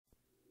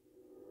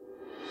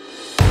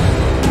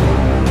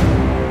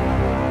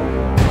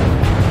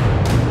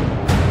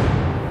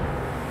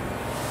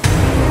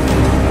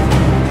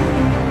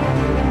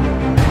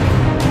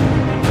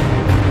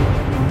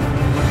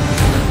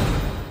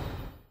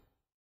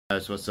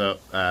Guys, what's up?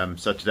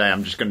 So today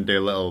I'm just going to do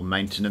a little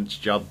maintenance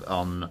job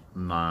on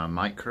my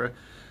Micra.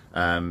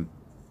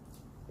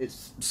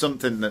 It's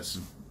something that's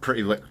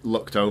pretty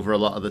looked over a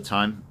lot of the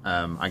time.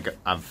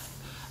 I've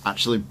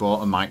actually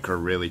bought a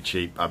Micra really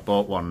cheap. I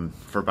bought one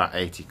for about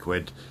 80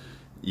 quid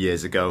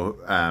years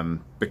ago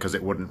because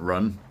it wouldn't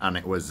run, and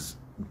it was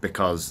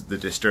because the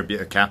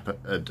distributor cap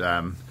had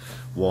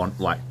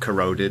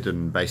corroded,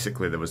 and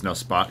basically there was no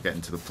spark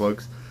getting to the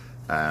plugs.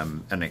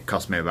 And it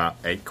cost me about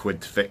 8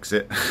 quid to fix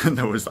it. And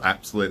there was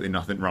absolutely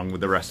nothing wrong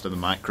with the rest of the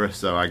Micra,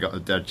 so I got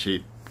a dead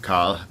cheap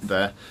car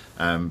there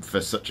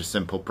for such a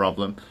simple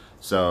problem.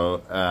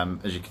 So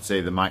as you can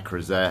see, the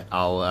Micra's there.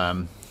 I'll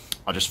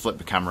just flip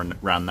the camera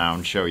around now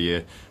and show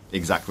you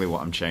exactly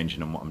what I'm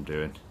changing and what I'm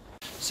doing.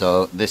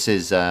 So this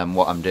is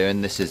what I'm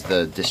doing. This is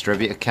the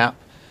distributor cap.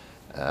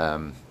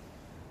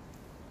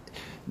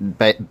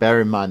 Bear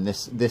in mind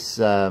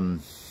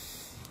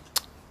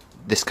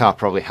this car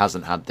probably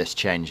hasn't had this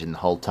change in the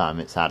whole time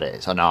it's had it.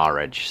 It's on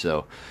R-Edge,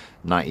 so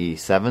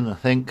 97 I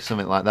think,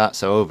 something like that.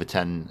 So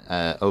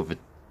over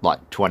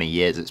like 20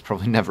 years it's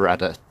probably never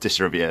had a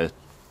distributor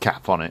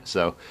cap on it.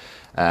 So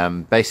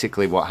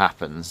basically what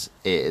happens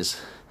is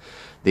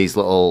these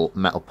little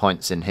metal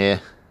points in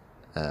here,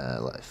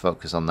 let's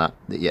focus on that.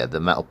 Yeah, the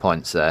metal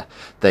points there,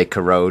 they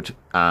corrode,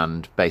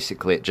 and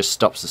basically it just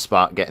stops the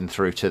spark getting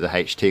through to the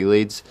HT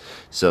leads.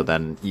 So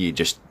then you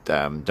just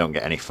don't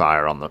get any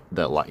fire on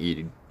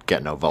you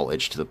get no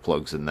voltage to the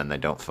plugs, and then they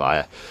don't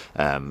fire,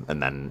 and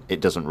then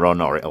it doesn't run,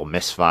 or it'll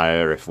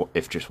misfire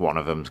if just one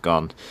of them's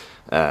gone.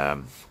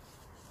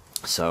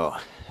 So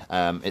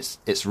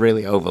it's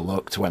really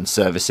overlooked when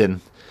servicing.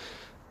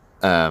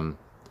 A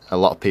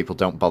lot of people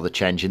don't bother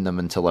changing them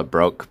until they're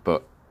broke,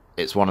 but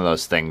it's one of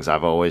those things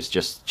I've always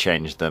just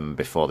changed them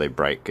before they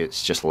break.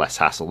 It's just less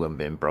hassle than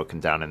being broken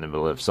down in the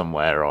middle of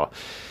somewhere, or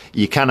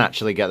you can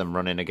actually get them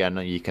running again,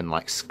 and you can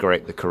like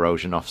scrape the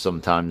corrosion off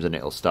sometimes and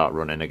it'll start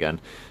running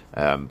again.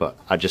 But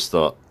I just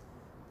thought,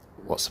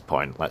 what's the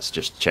point? Let's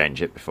just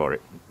change it before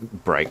it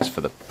breaks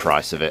for the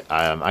price of it.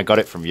 I got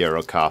it from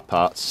Euro Car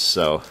Parts,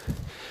 so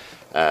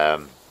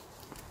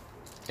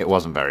it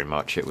wasn't very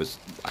much. It was,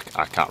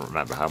 I can't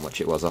remember how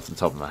much it was off the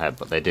top of my head,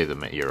 but they do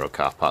them at Euro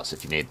Car Parts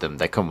if you need them.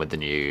 They come with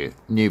the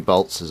new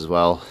bolts as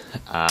well.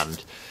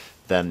 And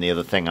then the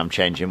other thing I'm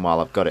changing while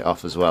I've got it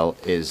off as well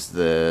is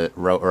the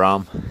rotor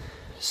arm.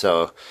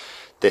 So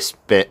this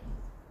bit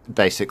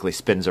basically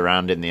spins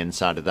around in the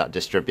inside of that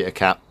distributor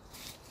cap,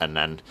 and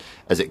then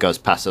as it goes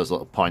past those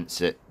little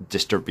points, it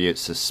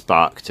distributes a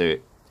spark to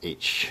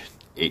each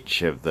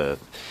of the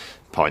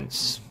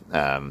points.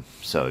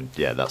 So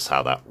yeah, that's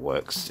how that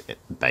works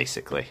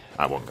basically.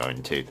 I won't go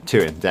into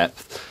too in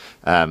depth,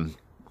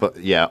 but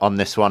yeah, on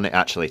this one it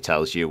actually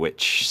tells you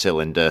which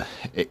cylinder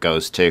it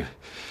goes to.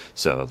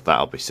 So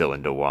that'll be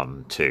cylinder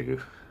 1,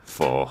 2,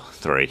 4,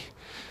 3.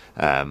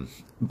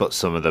 But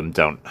some of them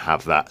don't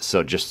have that,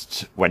 so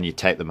just when you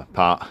take them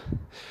apart,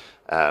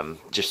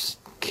 just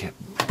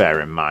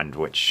bear in mind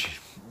which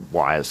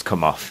wires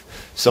come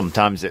off.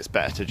 Sometimes it's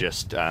better to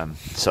just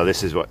so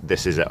this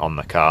is it on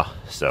the car,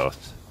 so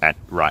at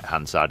right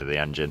hand side of the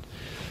engine,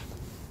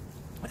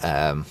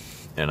 and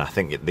I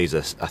think these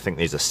are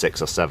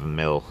 6 or 7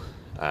 mil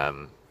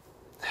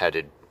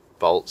headed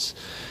bolts,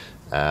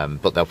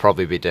 but they'll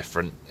probably be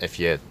different if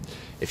your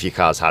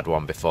car's had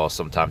one before.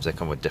 Sometimes they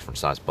come with different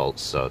size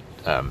bolts, so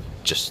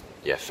just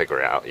figure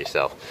it out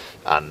yourself.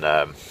 And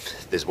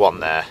there's one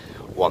there,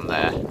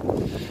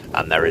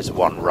 and there is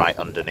one right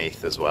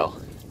underneath as well.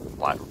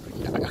 Like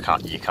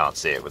you can't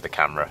see it with the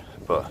camera,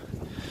 but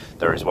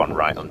there is one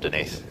right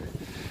underneath.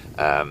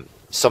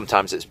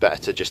 Sometimes it's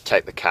better to just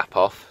take the cap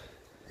off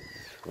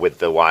with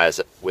the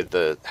wires, with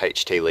the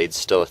HT leads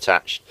still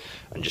attached,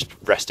 and just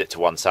rest it to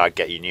one side,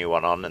 get your new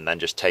one on, and then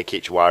just take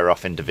each wire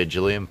off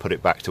individually and put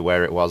it back to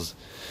where it was,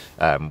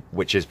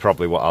 which is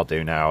probably what I'll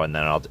do now. And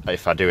then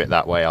if I do it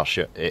that way,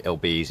 it'll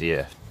be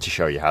easier to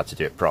show you how to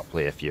do it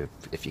properly if your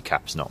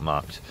cap's not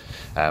marked.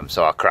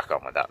 So I'll crack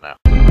on with that now.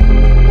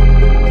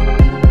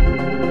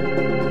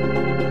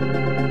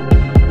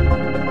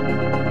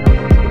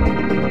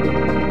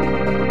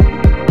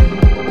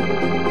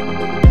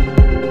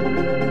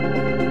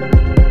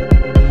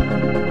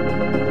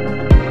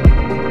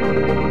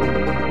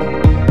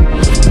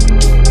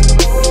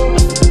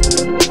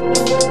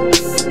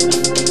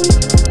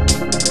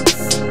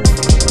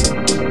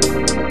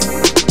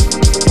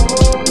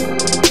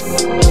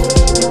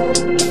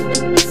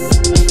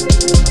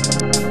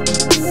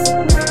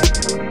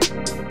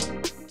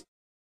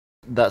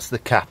 That's the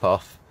cap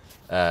off.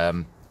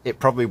 It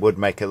probably would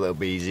make it a little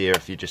bit easier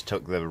if you just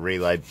took the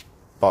relay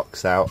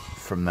box out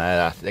from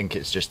there. I think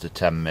it's just a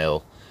 10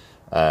 mil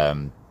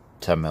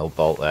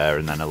bolt there,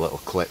 and then a little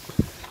clip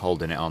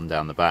holding it on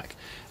down the back,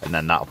 and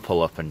then that'll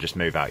pull up and just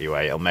move out your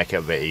way. It'll make it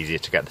a bit easier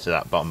to get to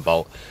that bottom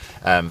bolt.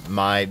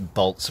 My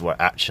bolts were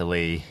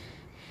actually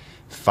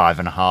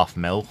 5.5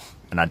 mil,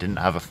 and I didn't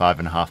have a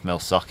 5.5 mil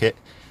socket,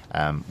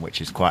 which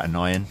is quite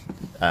annoying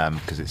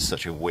because it's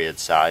such a weird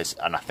size,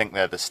 and I think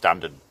they're the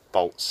standard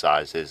bolt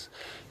sizes,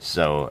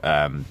 so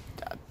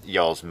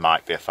yours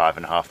might be a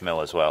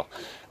 5.5mm as well.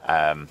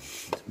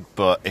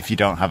 But if you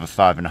don't have a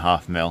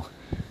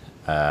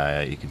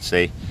 5.5mm, you can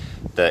see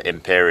the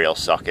Imperial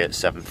socket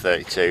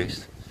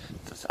 732.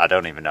 I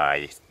don't even know how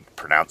you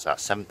pronounce that,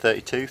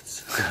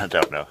 732. I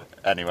don't know.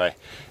 Anyway,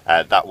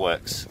 that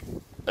works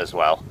as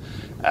well.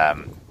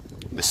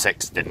 The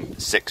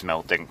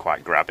 6mm didn't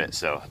quite grab it,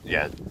 so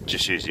yeah,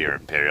 just use your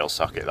Imperial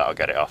socket, that'll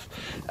get it off.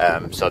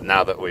 So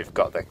now that we've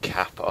got the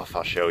cap off,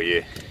 I'll show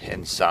you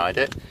inside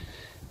it.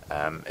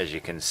 As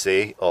you can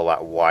see, all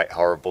that white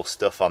horrible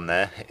stuff on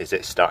there, is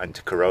it starting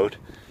to corrode?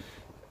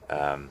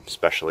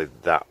 Especially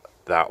that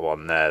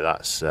one there,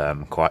 that's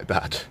quite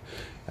bad.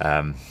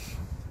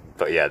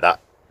 But yeah,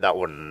 that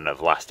wouldn't have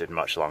lasted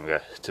much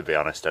longer, to be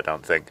honest, I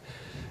don't think.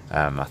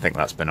 I think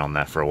that's been on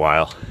there for a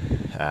while.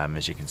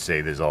 As you can see,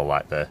 there's all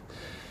like the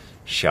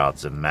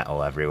shards of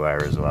metal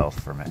everywhere as well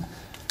from it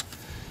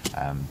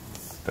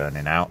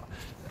burning out.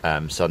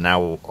 So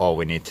now all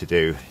we need to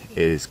do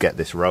is get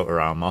this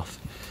rotor arm off.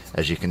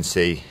 As you can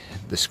see,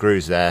 the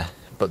screw's there,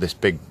 but this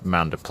big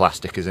mound of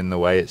plastic is in the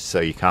way, so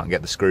you can't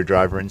get the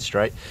screwdriver in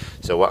straight.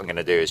 So what I'm going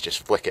to do is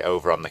just flick it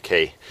over on the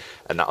key,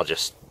 and that'll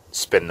just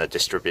spin the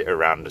distributor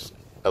around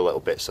a little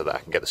bit so that I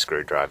can get the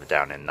screwdriver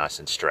down in nice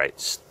and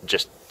straight,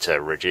 just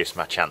to reduce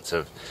my chance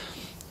of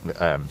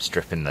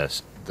stripping the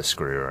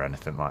screw or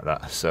anything like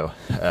that. So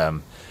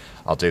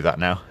I'll do that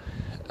now.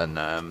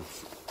 And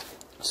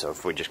so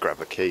if we just grab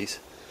the keys,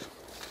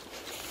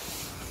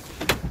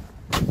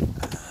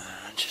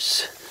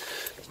 just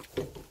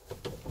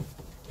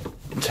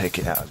take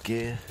it out of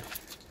gear,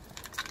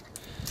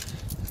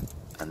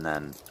 and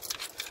then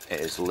it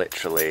is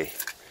literally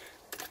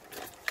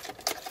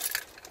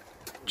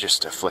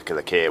just a flick of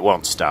the key. It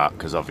won't start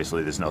because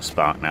obviously there's no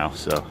spark now,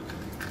 so.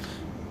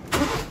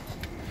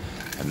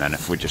 And then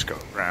if we just go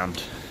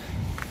around,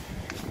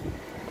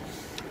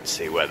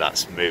 see where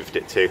that's moved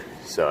it to.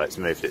 So it's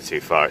moved it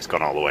too far, it's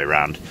gone all the way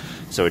around.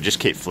 So we just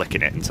keep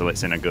flicking it until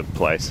it's in a good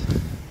place.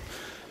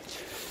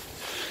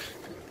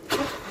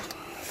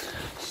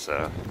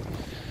 So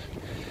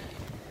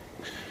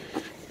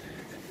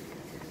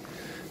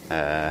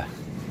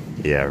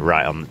yeah,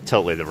 right on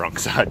totally the wrong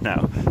side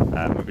now.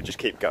 We just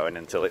keep going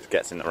until it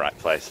gets in the right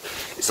place.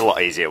 It's a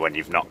lot easier when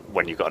you've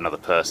got another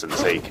person,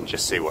 so you can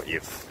just see what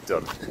you've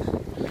done.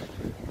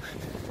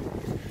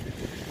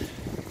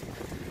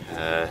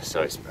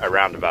 So it's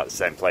around about the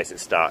same place it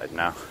started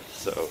now.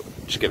 So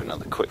just give it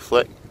another quick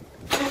flick.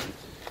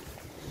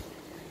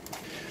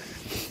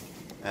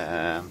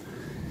 Okay,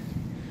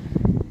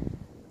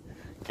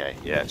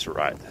 yeah, it's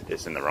right.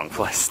 It's in the wrong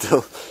place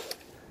still.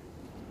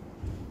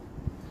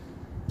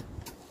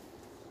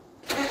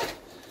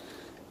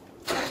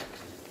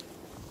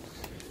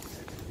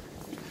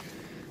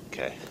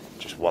 Okay,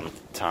 just one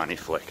tiny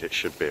flick, it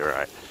should be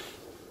right.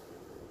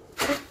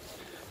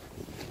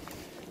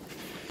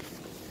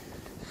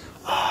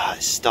 Ah,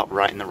 it stopped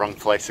right in the wrong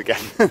place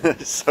again.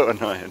 It's so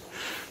annoying.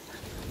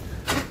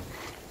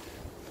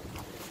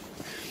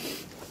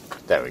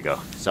 There we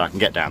go. So I can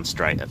get down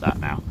straight at that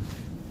now.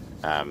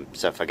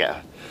 So if I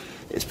get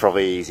it's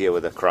probably easier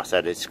with a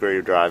cross-headed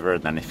screwdriver,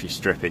 and then if you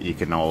strip it you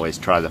can always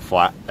try the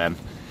flat then.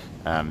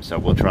 So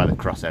we'll try the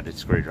cross-headed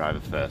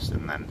screwdriver first,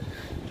 and then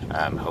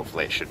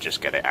hopefully it should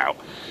just get it out.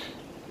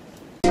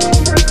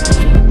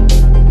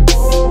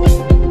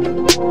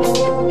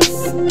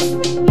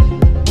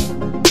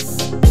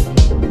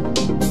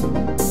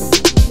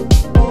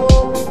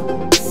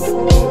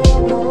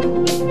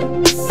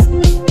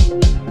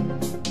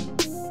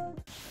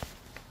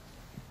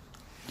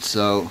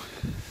 So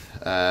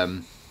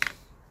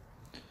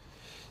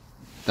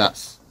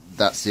that's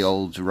the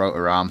old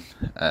rotor arm.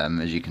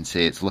 As you can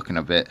see, it's looking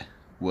a bit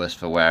worse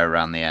for wear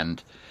around the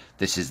end.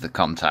 This is the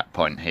contact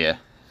point here,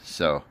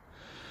 so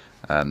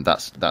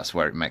that's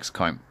where it makes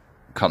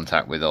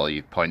contact with all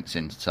your points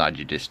inside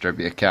your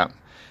distributor cap,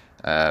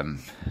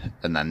 and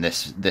then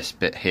this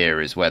bit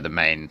here is where the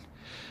main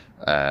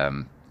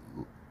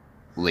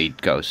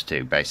lead goes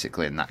to,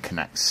 basically, and that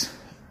connects.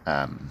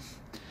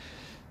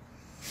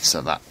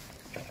 So that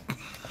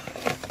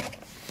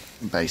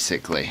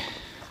basically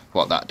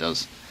what that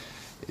does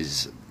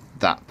is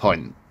that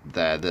point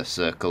there, the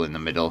circle in the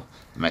middle,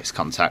 makes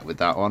contact with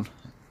that one,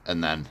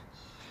 and then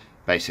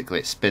basically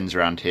it spins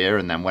around here,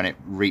 and then when it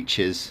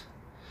reaches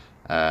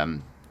a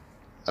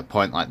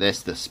point like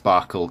this, the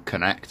spark will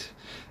connect,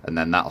 and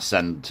then that'll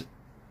send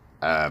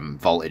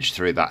voltage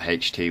through that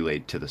HT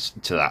lead to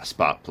that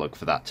spark plug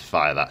for that to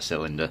fire that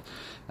cylinder,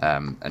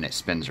 and it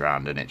spins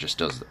around, and it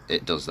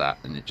does that,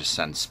 and it just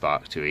sends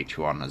spark to each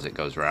one as it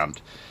goes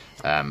around.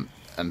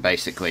 And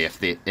basically, if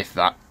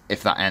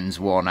that end's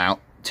worn out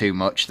too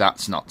much,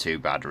 that's not too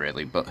bad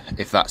really. But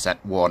if that's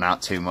worn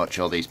out too much,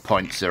 all these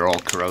points are all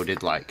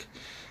corroded, like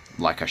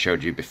I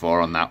showed you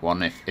before on that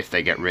one. If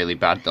they get really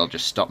bad, they'll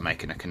just stop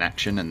making a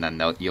connection, and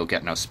then you'll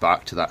get no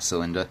spark to that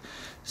cylinder.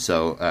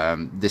 So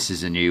this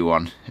is a new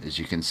one. As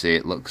you can see,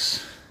 it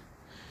looks.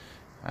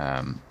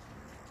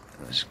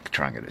 Let's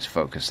try and get its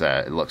focus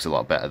there. It looks a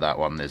lot better, that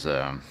one. There's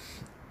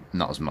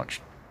not as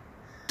much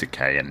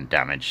decay and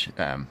damage.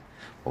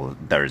 Well,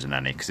 there isn't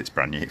any because it's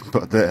brand new.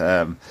 But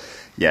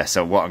yeah,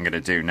 so what I'm going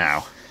to do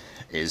now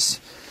is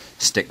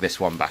stick this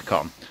one back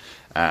on,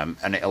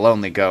 and it'll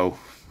only go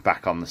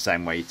back on the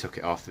same way you took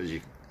it off. As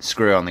you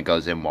screw only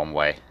goes in one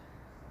way,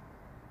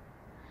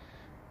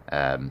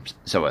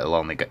 so it'll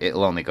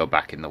only go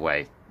back in the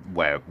way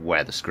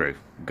where the screw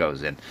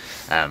goes in.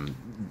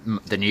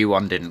 The new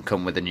one didn't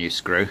come with a new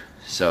screw,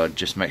 so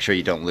just make sure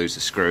you don't lose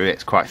the screw.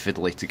 It's quite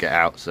fiddly to get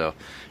out, so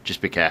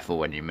just be careful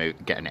when you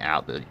getting it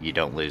out that you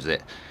don't lose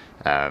it,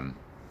 because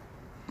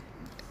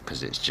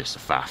it's just a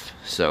faff.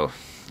 So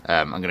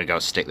I'm going to go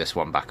stick this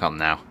one back on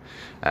now.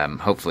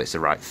 Hopefully it's the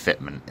right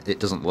fitment. It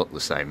doesn't look the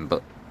same,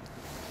 but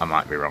I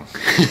might be wrong.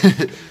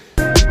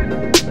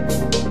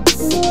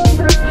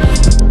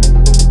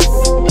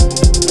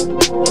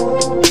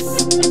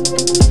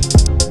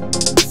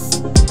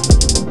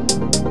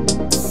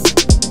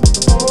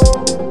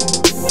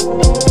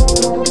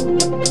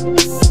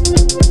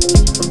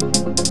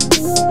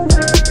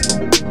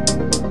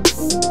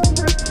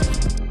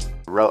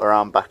 Rotor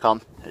arm back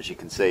on, as you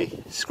can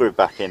see, screwed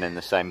back in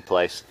the same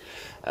place.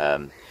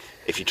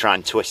 If you try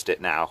and twist it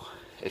now,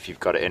 if you've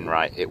got it in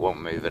right, it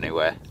won't move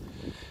anywhere.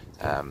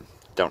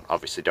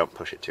 Obviously don't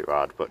push it too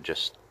hard, but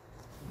just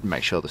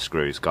make sure the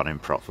screw's gone in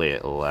properly.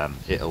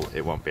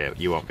 You won't be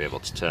able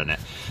to turn it.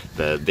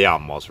 The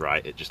arm was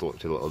right, it just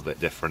looked a little bit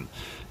different.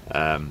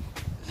 And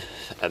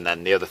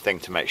then the other thing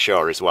to make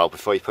sure as well,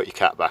 before you put your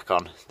cap back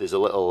on, there's a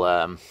little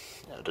I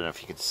don't know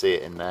if you can see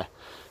it in there,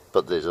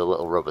 but there's a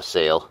little rubber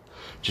seal.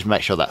 Just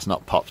make sure that's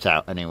not popped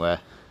out anywhere,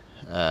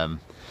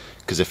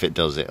 because if it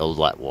does, it'll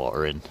let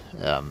water in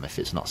if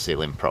it's not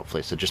sealing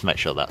properly. So just make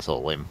sure that's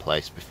all in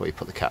place before you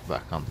put the cap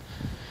back on.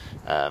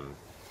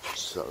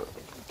 So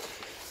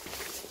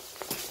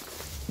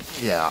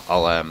yeah,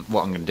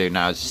 what I'm going to do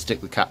now is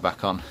stick the cap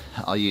back on.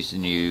 I'll use the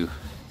new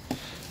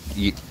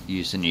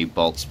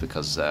bolts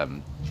because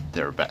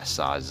they're a better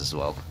size as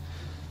well.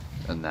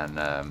 And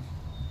then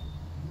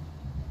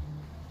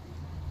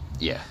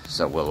yeah,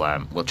 so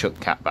we'll chuck the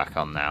cap back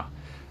on now,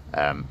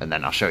 and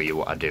then I'll show you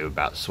what I do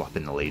about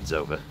swapping the leads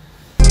over.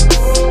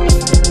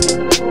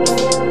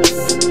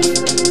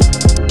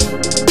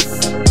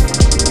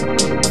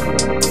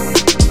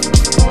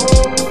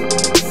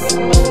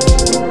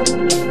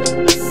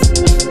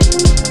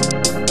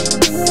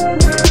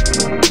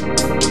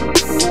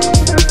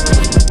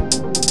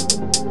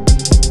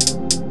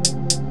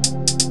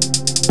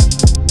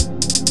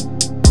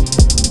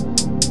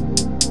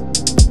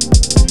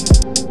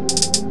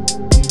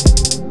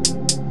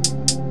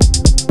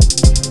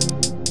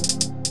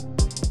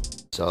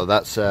 So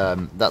that's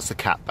the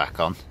cap back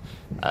on.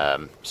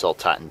 It's all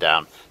tightened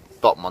down.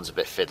 Bottom one's a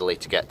bit fiddly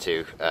to get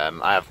to.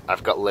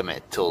 I've got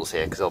limited tools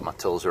here because all my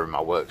tools are in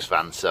my works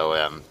van, so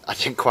I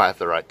didn't quite have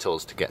the right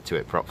tools to get to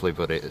it properly,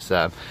 but it's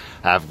I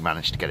have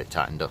managed to get it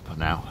tightened up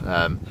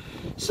now.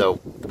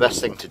 So the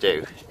best thing to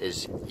do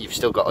is, you've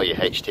still got all your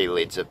HT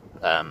leads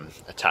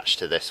attached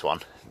to this one.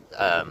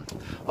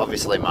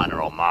 Obviously mine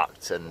are all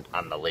marked, and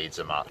the leads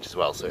are marked as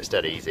well, so it's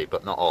dead easy,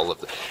 but not all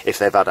of them. If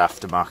they've had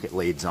aftermarket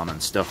leads on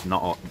and stuff,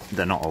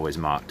 they're not always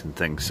marked and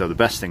things. So the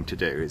best thing to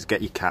do is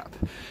get your cap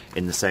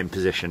in the same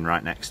position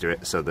right next to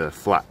it, so the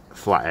flat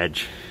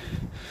edge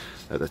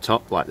at the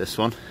top like this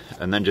one,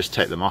 and then just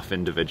take them off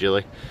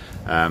individually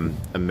and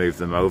move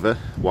them over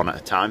one at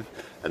a time,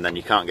 and then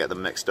you can't get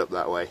them mixed up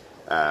that way,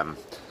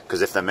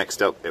 because if they're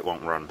mixed up it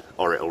won't run,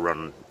 or it'll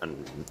run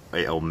and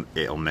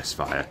it'll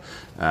misfire.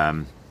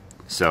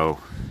 So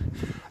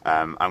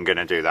I'm going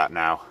to do that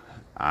now,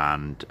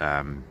 and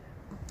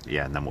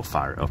yeah, and then we'll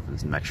fire it up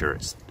and make sure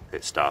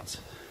it starts.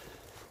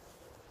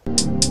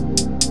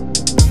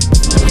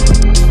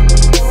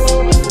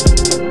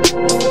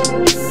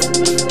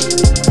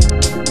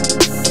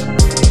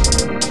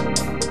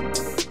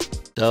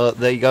 So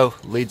there you go,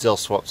 leads all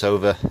swapped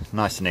over,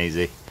 nice and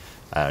easy,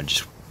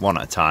 just one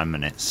at a time,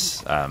 and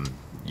it's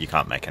you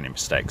can't make any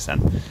mistakes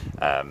then.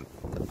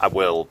 I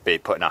will be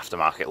putting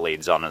aftermarket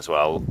leads on as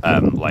well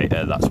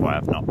later. That's why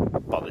I've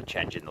not bothered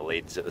changing the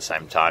leads at the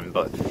same time,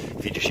 but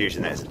if you're just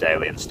using it as a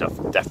daily and stuff,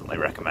 definitely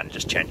recommend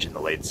just changing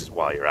the leads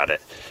while you're at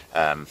it.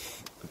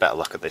 Better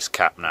look at this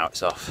cap now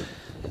it's off.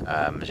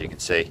 As you can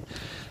see,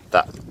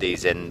 that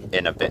these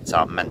inner bits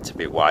aren't meant to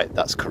be white,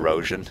 that's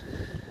corrosion.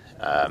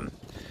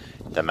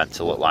 They're meant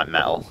to look like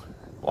metal,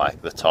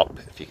 like the top,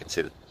 if you can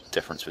see the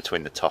difference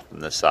between the top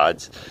and the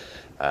sides.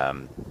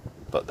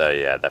 But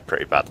they're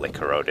pretty badly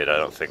corroded. I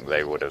don't think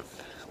they would have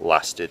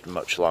lasted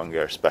much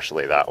longer,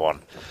 especially that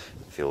one.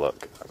 If you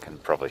look, I can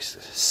probably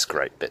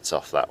scrape bits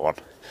off that one.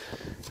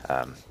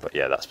 But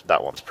yeah,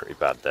 that one's pretty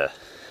bad there.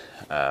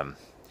 And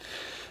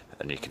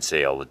you can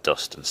see all the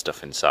dust and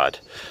stuff inside.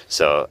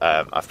 So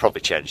I've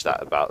probably changed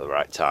that about the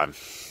right time.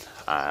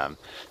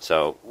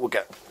 So we'll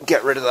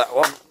get rid of that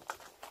one,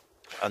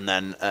 and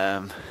then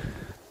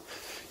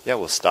yeah,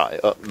 we'll start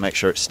it up, make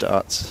sure it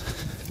starts.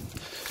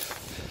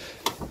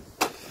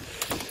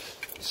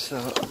 So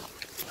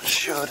it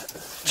should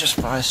just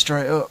fire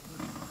straight up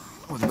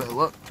with a bit of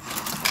luck.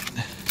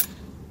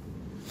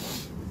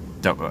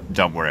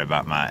 don't worry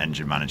about my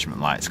engine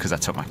management lights, because I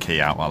took my key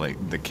out while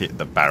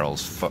the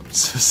barrel's fucked,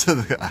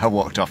 so I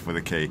walked off with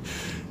the key.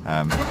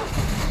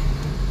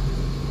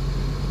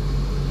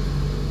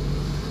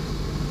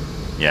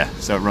 Yeah,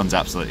 so it runs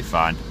absolutely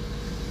fine.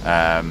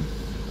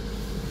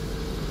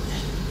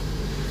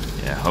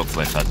 Yeah,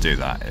 hopefully if I do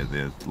that,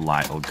 the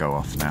light will go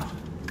off now.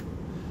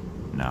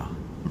 No,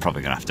 I'm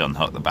probably going to have to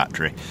unhook the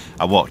battery.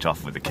 I walked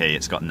off with the key.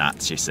 It's got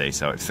gnats, you see,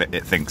 so it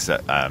thinks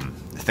that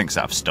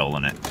I've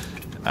stolen it.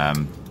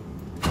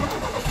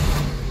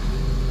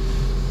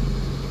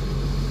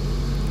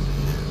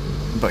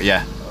 But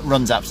yeah,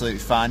 runs absolutely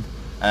fine.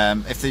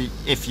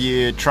 If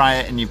you try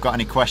it and you've got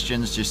any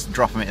questions, just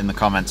drop them in the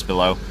comments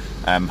below.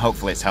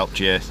 Hopefully it's helped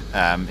you.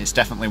 It's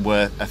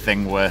definitely a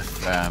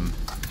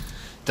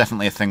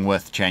thing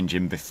worth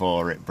changing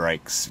before it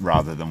breaks,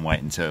 rather than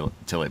wait until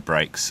it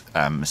breaks,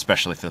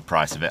 especially for the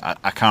price of it.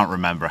 I can't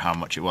remember how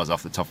much it was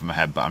off the top of my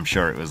head, but I'm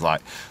sure it was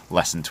like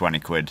less than 20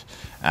 quid.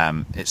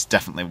 It's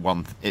definitely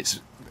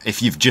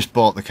if you've just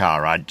bought the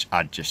car,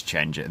 I'd just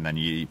change it, and then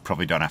you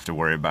probably don't have to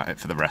worry about it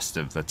for the rest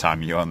of the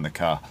time you own the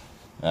car.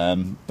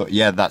 But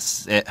yeah,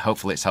 that's it.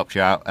 Hopefully it's helped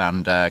you out,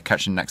 and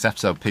catch you in the next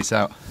episode. Peace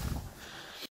out.